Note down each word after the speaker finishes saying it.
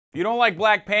If you don't like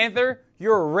Black Panther,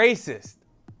 you're a racist.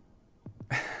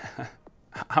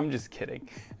 I'm just kidding.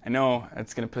 I know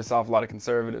that's gonna piss off a lot of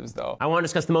conservatives, though. I want to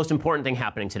discuss the most important thing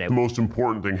happening today. The most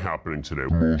important thing happening today.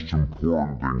 The most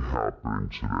important thing happening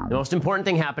today. The most important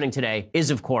thing happening today is,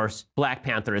 of course, Black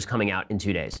Panther is coming out in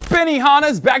 2 days.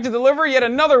 Benihana's back to deliver yet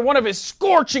another one of his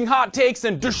scorching hot takes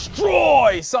and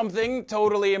destroy something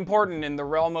totally important in the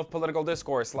realm of political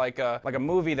discourse, like a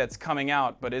movie that's coming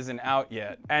out but isn't out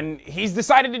yet. And he's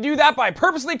decided to do that by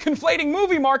purposely conflating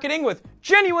movie marketing with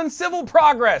genuine civil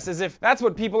progress, as if that's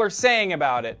what people are saying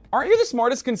about it. Aren't you the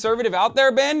smartest conservative out there,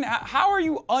 Ben? How are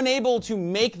you unable to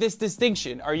make this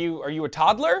distinction? Are you a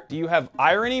toddler? Do you have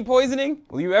irony poisoning?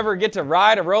 Will you ever get to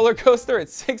ride a roller coaster at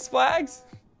Six Flags?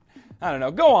 I don't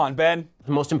know. Go on, Ben.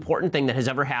 The most important thing that has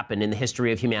ever happened in the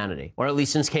history of humanity, or at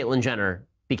least since Caitlyn Jenner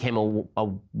became a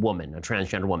woman, a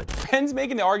transgender woman. Ben's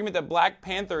making the argument that Black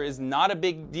Panther is not a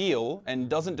big deal and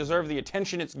doesn't deserve the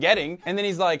attention it's getting, and then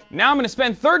he's like, now I'm gonna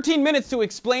spend 13 minutes to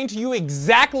explain to you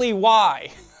exactly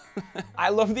why. I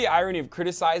love the irony of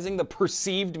criticizing the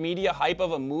perceived media hype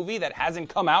of a movie that hasn't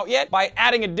come out yet by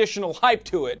adding additional hype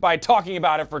to it, by talking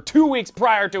about it for 2 weeks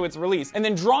prior to its release, and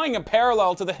then drawing a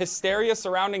parallel to the hysteria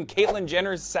surrounding Caitlyn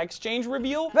Jenner's sex change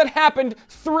reveal that happened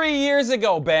 3 years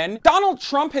ago, Ben. Donald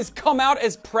Trump has come out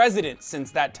as president since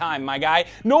that time, my guy.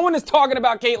 No one is talking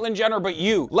about Caitlyn Jenner but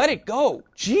you. Let it go.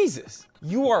 Jesus.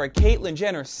 You are a Caitlyn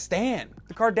Jenner stan.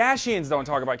 The Kardashians don't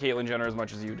talk about Caitlyn Jenner as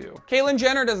much as you do. Caitlyn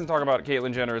Jenner doesn't talk about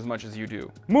Caitlyn Jenner as much as you do.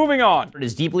 Moving on. It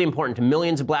is deeply important to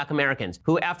millions of Black Americans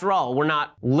who, after all, were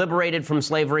not liberated from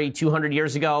slavery 200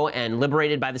 years ago and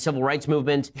liberated by the Civil Rights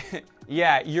Movement.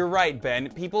 Yeah, you're right, Ben.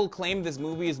 People claim this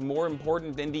movie is more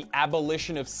important than the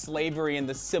abolition of slavery and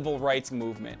the Civil Rights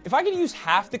Movement. If I could use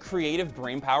half the creative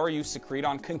brainpower you secrete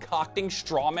on concocting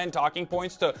strawman talking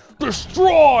points to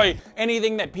destroy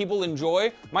anything that people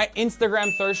enjoy, my Instagram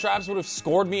thirst traps would have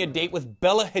scored me a date with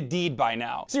Bella Hadid by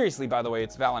now. Seriously, by the way,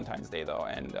 it's Valentine's Day though,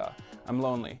 and I'm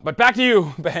lonely. But back to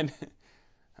you, Ben.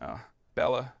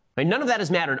 Bella. None of that has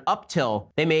mattered up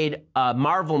till they made a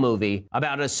Marvel movie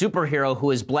about a superhero who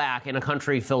is black in a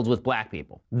country filled with black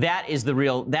people. That's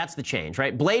the change,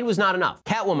 right? Blade was not enough.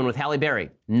 Catwoman with Halle Berry,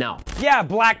 no. Yeah,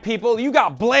 black people, you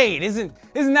got Blade. Isn't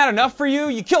that enough for you?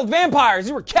 You killed vampires,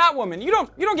 you were Catwoman. You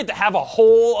don't get to have a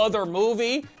whole other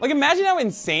movie. Like, imagine how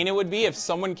insane it would be if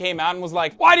someone came out and was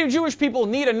like, why do Jewish people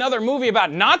need another movie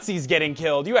about Nazis getting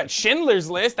killed? You had Schindler's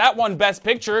List, that won Best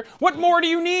Picture. What more do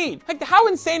you need? Like, how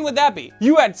insane would that be?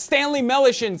 You had Stanley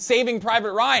Mellish in Saving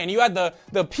Private Ryan. You had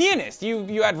the Pianist.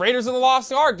 You had Raiders of the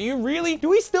Lost Ark. Do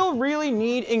we still really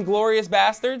need Inglourious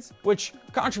Bastards? Which,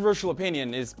 controversial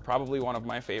opinion, is probably one of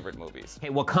my favorite movies. Hey,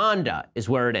 Wakanda is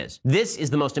where it is. This is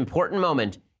the most important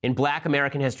moment in Black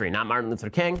American history, not Martin Luther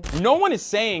King. No one is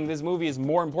saying this movie is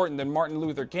more important than Martin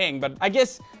Luther King, but I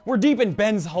guess we're deep in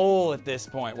Ben's hole at this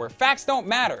point, where facts don't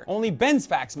matter. Only Ben's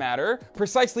facts matter,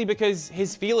 precisely because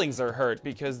his feelings are hurt,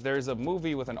 because there's a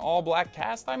movie with an all-black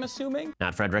cast, I'm assuming?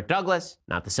 Not Frederick Douglass,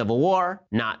 not the Civil War,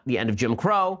 not the end of Jim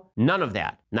Crow, none of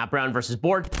that. Not Brown versus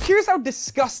Board. Here's how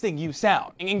disgusting you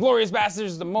sound. Inglourious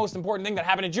Bastards is the most important thing that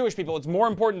happened to Jewish people. It's more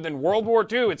important than World War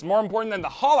II. It's more important than the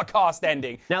Holocaust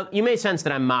ending. Now, you may sense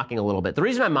that I'm mocking a little bit. The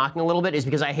reason I'm mocking a little bit is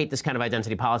because I hate this kind of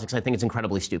identity politics. I think it's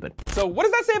incredibly stupid. So what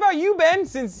does that say about you, Ben,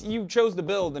 since you chose to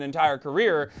build an entire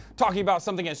career talking about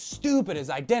something as stupid as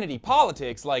identity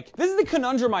politics? Like, this is the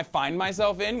conundrum I find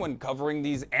myself in when covering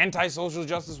these anti-social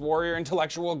justice warrior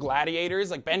intellectual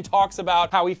gladiators. Like, Ben talks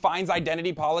about how he finds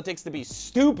identity politics to be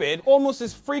stupid almost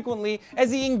as frequently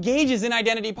as he engages in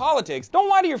identity politics. Don't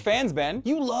lie to your fans, Ben.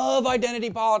 You love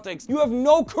identity politics. You have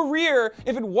no career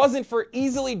if it wasn't for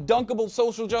easily dunkable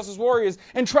social justice warriors.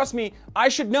 And trust me, I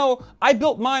should know, I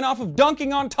built mine off of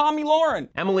dunking on Tommy Lauren.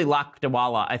 Emily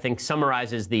Lakdawala, I think,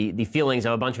 summarizes the feelings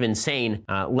of a bunch of insane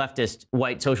leftist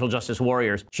white social justice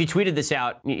warriors. She tweeted this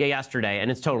out yesterday, and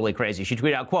it's totally crazy. She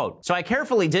tweeted out, quote, "So I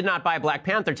carefully did not buy Black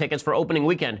Panther tickets for opening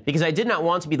weekend because I did not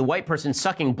want to be the white person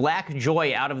sucking black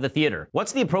joy out of the theater.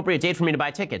 What's the appropriate date for me to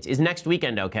buy tickets? Is next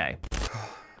weekend okay?"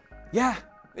 Yeah,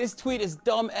 this tweet is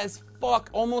dumb as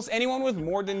fuck. Almost anyone with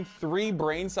more than 3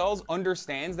 brain cells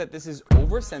understands that this is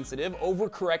oversensitive,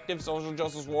 overcorrective social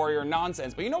justice warrior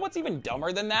nonsense. But you know what's even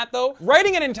dumber than that, though?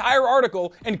 Writing an entire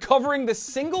article and covering the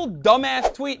single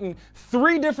dumbass tweet in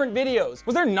 3 different videos.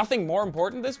 Was there nothing more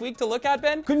important this week to look at,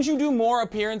 Ben? Couldn't you do more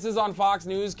appearances on Fox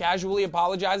News casually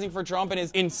apologizing for Trump and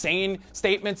his insane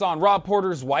statements on Rob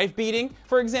Porter's wife beating,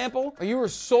 for example? Or you were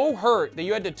so hurt that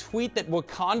you had to tweet that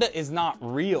Wakanda is not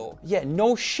real. Yeah,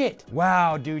 no shit.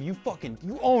 Wow, dude, you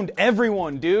you owned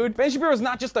everyone, dude. Ben Shapiro's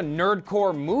not just a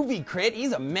nerdcore movie crit,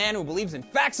 he's a man who believes in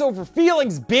facts over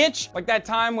feelings, bitch! Like that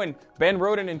time when Ben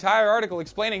wrote an entire article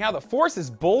explaining how the Force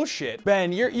is bullshit.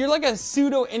 Ben, you're like a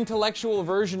pseudo-intellectual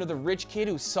version of the rich kid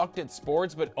who sucked at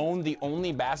sports but owned the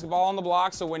only basketball on the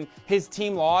block, so when his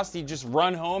team lost, he'd just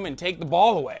run home and take the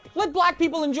ball away. Let black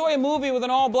people enjoy a movie with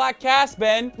an all-black cast,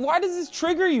 Ben. Why does this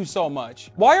trigger you so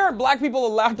much? Why aren't black people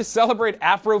allowed to celebrate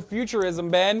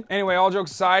Afrofuturism, Ben? Anyway, all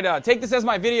jokes aside, take this as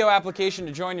my video application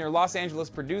to join your Los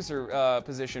Angeles producer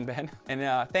position, Ben.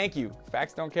 And thank you.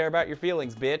 Facts don't care about your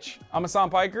feelings, bitch. I'm Hasan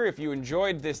Piker. If you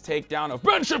enjoyed this takedown of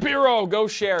Ben Shapiro, go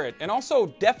share it. And also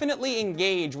definitely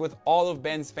engage with all of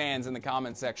Ben's fans in the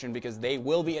comment section because they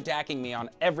will be attacking me on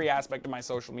every aspect of my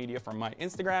social media, from my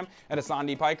Instagram at Hasan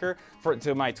D. Piker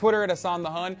to my Twitter at Hasan the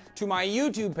Hun to my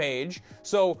YouTube page.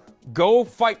 So go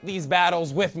fight these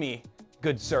battles with me,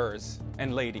 good sirs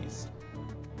and ladies.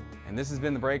 And this has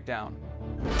been The Breakdown.